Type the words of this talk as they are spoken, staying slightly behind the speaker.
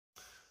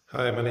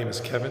Hi, my name is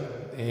Kevin,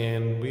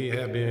 and we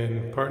have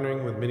been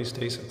partnering with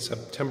MINNeSTAY since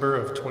September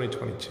of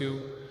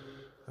 2022.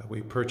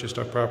 We purchased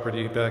our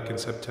property back in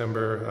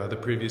September. The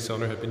previous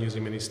owner had been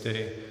using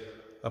MINNeSTAY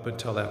up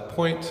until that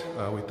point.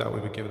 We thought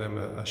we would give them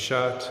a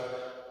shot.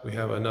 We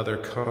have another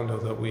condo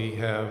that we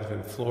have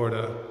in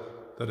Florida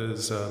that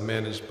is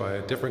managed by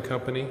a different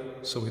company,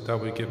 so we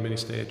thought we'd give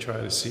MINNeSTAY a try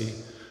to see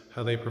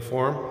how they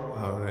perform.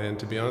 And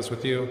to be honest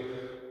with you,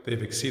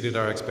 they've exceeded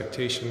our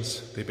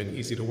expectations. They've been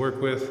easy to work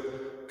with.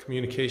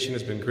 Communication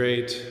has been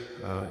great.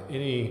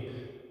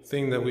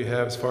 Anything that we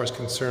have as far as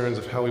concerns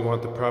of how we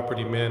want the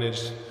property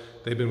managed,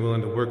 they've been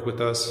willing to work with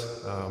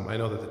us. I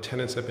know that the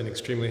tenants have been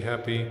extremely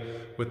happy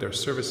with their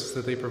services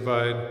that they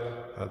provide.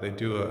 They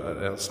do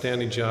an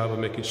outstanding job of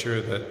making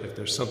sure that if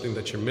there's something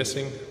that you're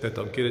missing, that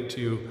they'll get it to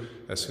you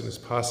as soon as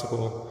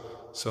possible.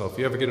 So if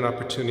you ever get an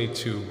opportunity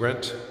to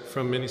rent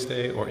from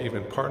MINNeSTAY or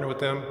even partner with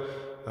them,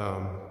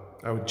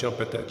 I would jump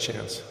at that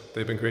chance.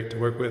 They've been great to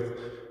work with,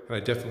 and I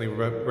definitely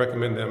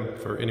recommend them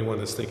for anyone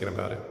that's thinking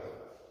about it.